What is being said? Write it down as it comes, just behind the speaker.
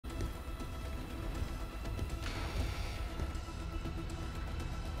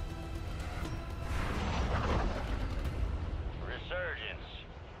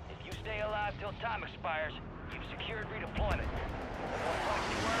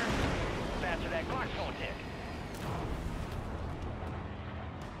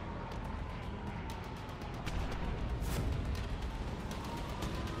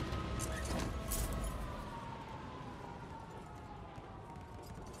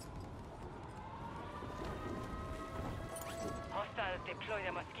Deploy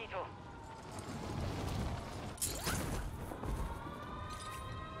the mosquito.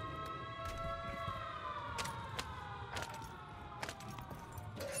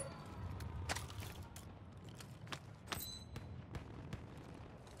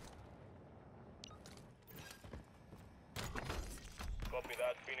 Copy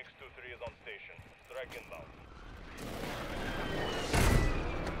that. Phoenix 2-3 is on station. Strike inbound.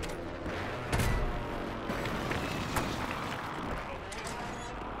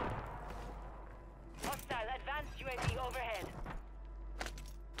 Hostile advanced UAV overhead.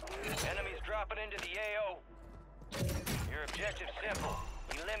 Enemies dropping into the AO. Your objective's simple.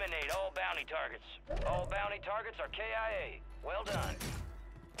 Eliminate all bounty targets. All bounty targets are KIA. Well done.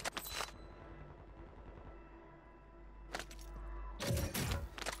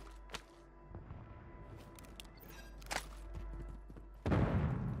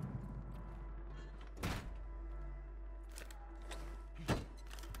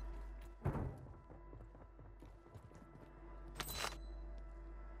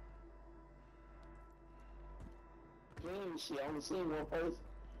 Shit, I only seen one person.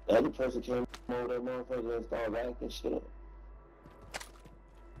 The other person came over that motherfucker and started acting shit.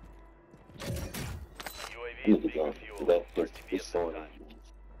 UAV is being fueled. RTV at this time.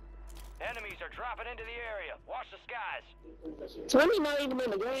 Enemies are dropping into the area. Watch the skies. 20 not even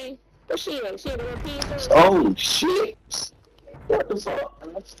in the game. But she had a little piece. Oh shit! What the fuck?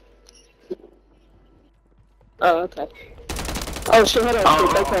 Oh, okay. Oh shit, hold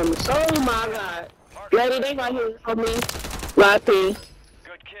on, they call me. Oh my god. Lady, they right here for me. Live P.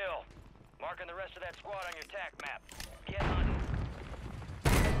 Good kill. Marking the rest of that squad on your TAC map. Get hunting.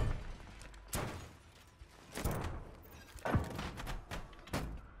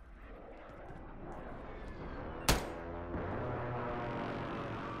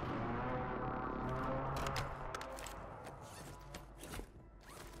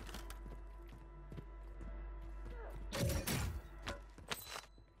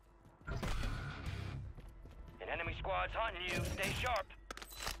 An enemy squad's hunting you. Stay sharp.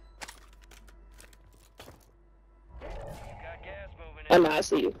 You got gas moving in. I know, I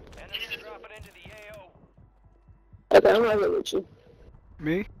see you. Enemies dropping into the AO. Okay, I'm right here with you.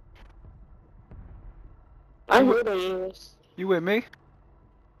 Me? I hear the ears. You with me?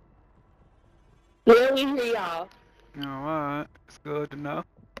 Yeah, we hear y'all. Oh, alright. It's good to know.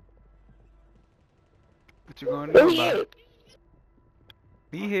 What you gonna do Where he about at? it?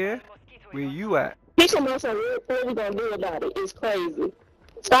 Me here? Where you at? He come on some real what we gonna do about it. It's crazy.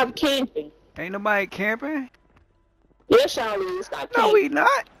 Stop camping. Ain't nobody camping? Yes, y'all is. Stop No, camping. we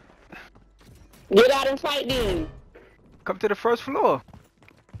not. Get out and fight then. Come to the first floor.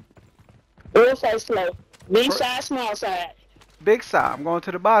 Real face slow. Big First- side, small side. Big side. I'm going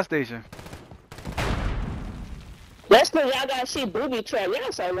to the buy station. That's cause y'all got shit booby trap.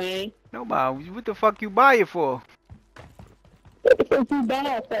 Y'all so lame. Nobody. What the fuck you buy it for? What the fuck you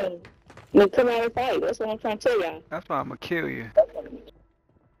bad for? Then come out and fight. That's what I'm trying to tell y'all. That's why I'm gonna kill you.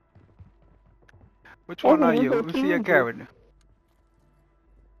 Which one are you? Let me see your character.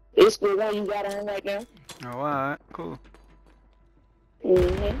 It's the one you got on right now. Oh, alright. Cool.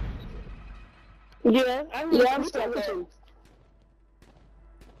 Mm-hmm. Yeah, I'm still with you.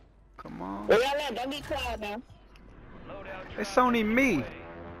 Come on. Where y'all at? Don't be quiet now. It's only me.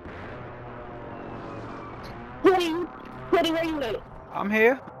 Who where you at? I'm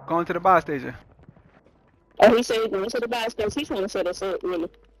here. Going to the buy station. Oh, he said he's going to the box because he's trying to set us up, really.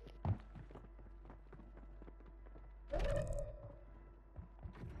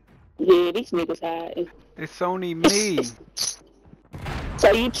 Yeah, these niggas hiding. It's only me.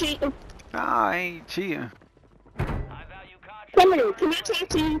 So you cheating? Nah, I ain't cheating. Come here. Can I talk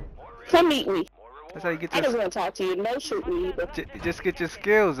to you? Come meet me. That's how you get I just your... want to talk to you. No shoot me either. Just get your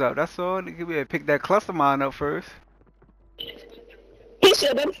skills up. That's all. You better pick that cluster mine up first. He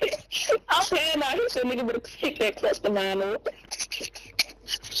should have. I'm saying now, he should nigga would have picked that cluster mine up.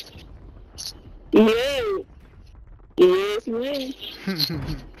 Yeah. Yes, man.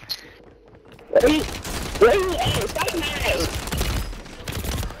 Where you at? Stop lying.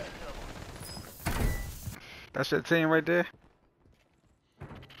 That's your team right there.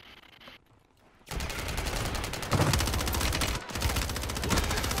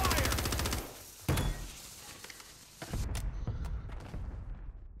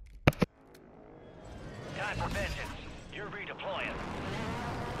 Time for vengeance. You're redeploying.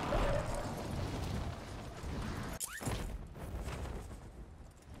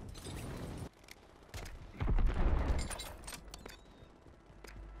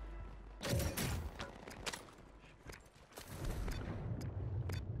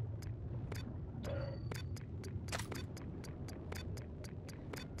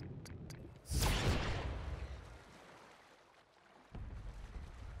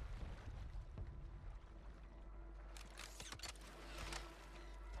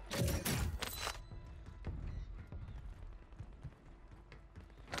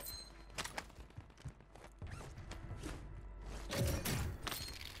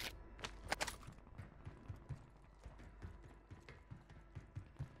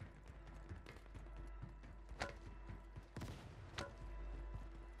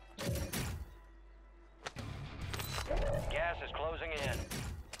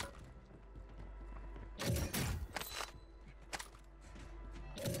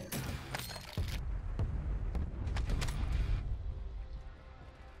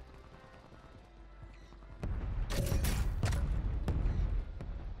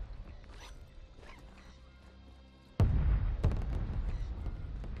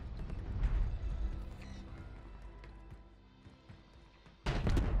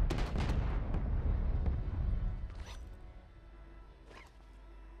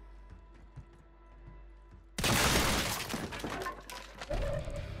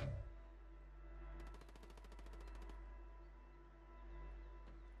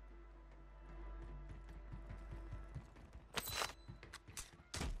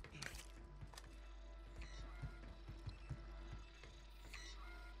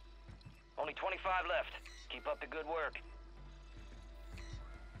 25 left. Keep up the good work.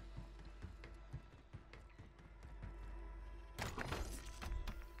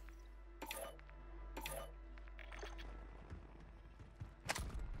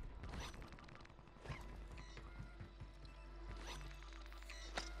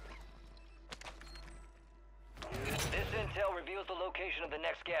 This intel reveals the location of the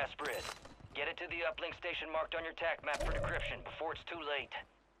next gas spread. Get it to the uplink station marked on your TAC map for decryption before it's too late.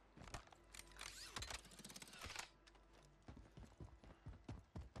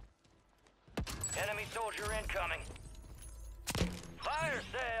 Enemy soldier incoming. Fire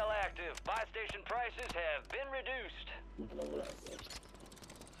sale active. Buy station prices have been reduced.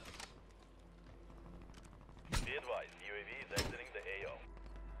 Be advised, UAV is exiting the AO.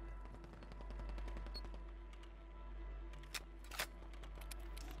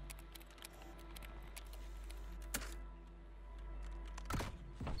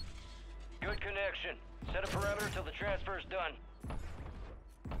 Good connection. Set a perimeter till the transfer's done.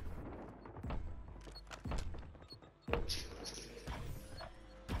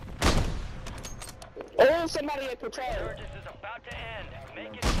 Oh, somebody at patrol. Surges is about to end.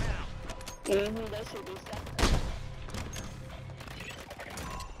 Make it count. That should be set.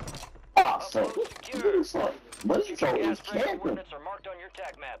 Oh, so, Upload secure. what is so Gas spread camping? coordinates are marked on your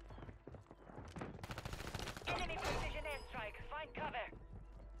TAC map. Enemy precision airstrike. Find cover.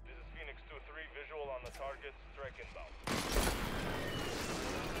 This is Phoenix 2-3, visual on the target, strike inbound.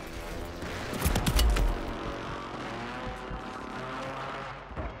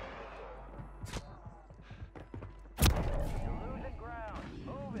 You're losing ground.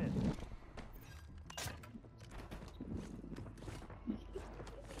 Move it.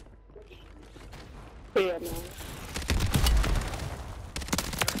 Yeah, man.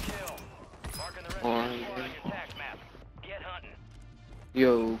 Good kill. Marking the rest of your squad on your TAC map. Get hunting.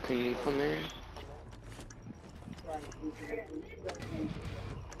 Yo, can you come here?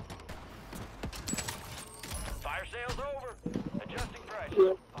 Fire sale's over. Adjusting price.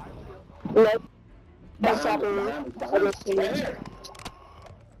 Yeah. Nope. That's happening. I just see it.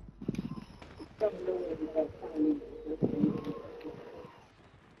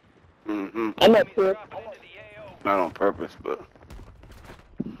 I'm up here. Dropping into the AO. Not on purpose, but.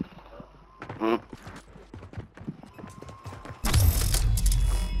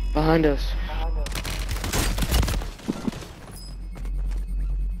 Behind us.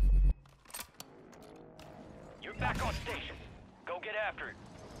 You're back on station. Go get after it.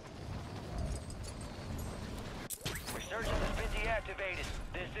 Resurgence has been deactivated.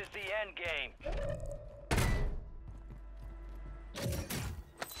 This is the end game.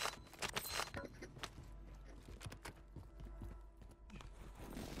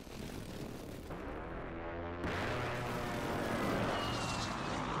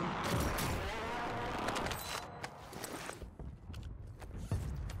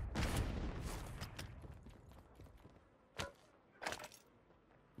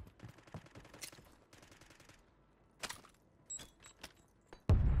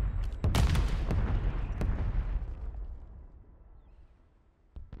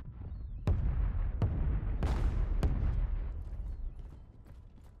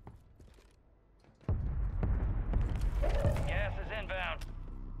 Gas is inbound.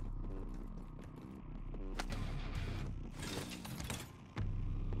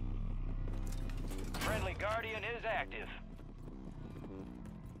 Friendly Guardian is active.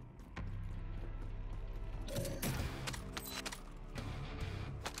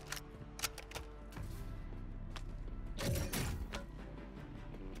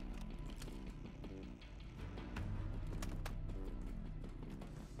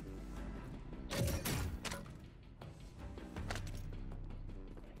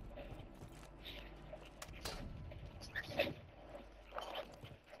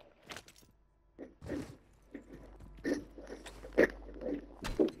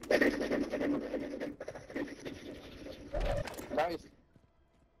 Nice.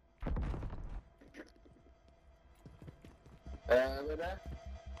 Over there?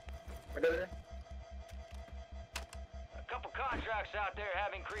 Right over there? A couple contracts out there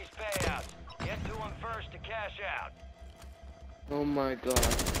have increased payouts. Get to them first to cash out. Oh my god.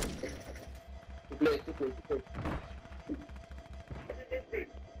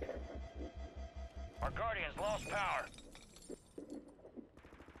 Our Guardians lost power.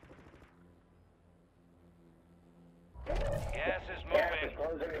 Gas is moving.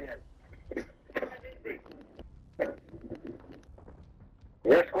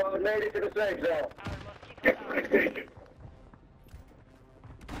 Your squad made it to the safe zone.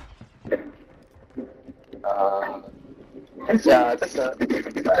 Yeah, that's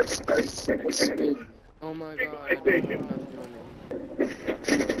Oh my god, I don't have enough money.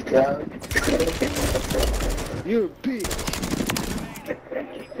 Yeah. You're a bitch!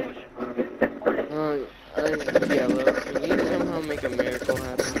 Yellow, can you somehow make a miracle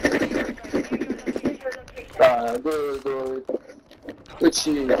happen? Good. Which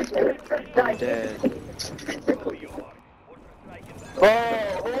is... I'm dead. Oh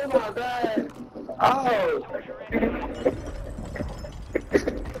my god! Oh!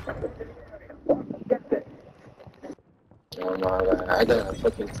 Oh my god, I gotta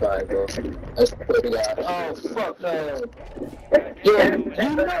fucking try, bro. Let's put it out. Oh, fuck, man. Yeah,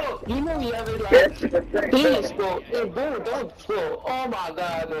 you know you have it like, please, bro. Hey, bro, don't throw. Oh my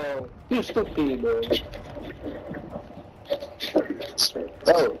god, bro. You stupid, bro.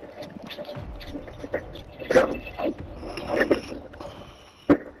 Oh.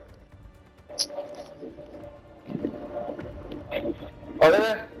 Oh,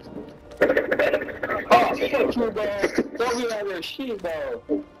 there? Oh, fuck you, bro. Don't be out there shit,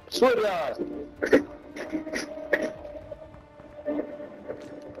 bro. Swear to God.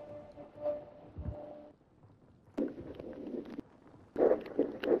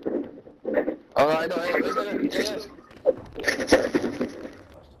 Oh, I know. Hey, listen.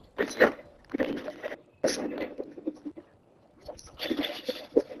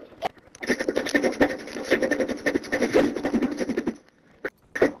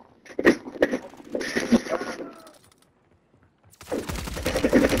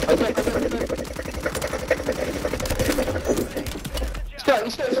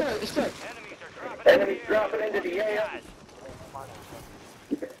 Start. Enemies dropping into the AO.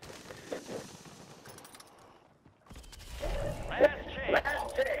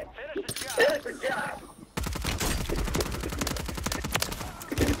 Last chance. Finish the job.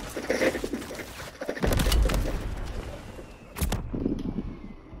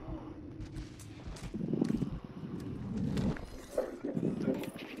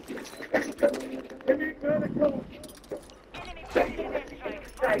 Enemy precision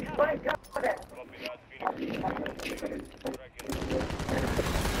airstrike. Find cover. Copy that, Phoenix 2-3.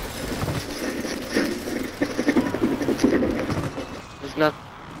 There's nothing.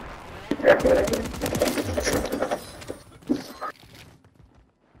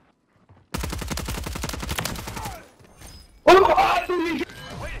 Oh,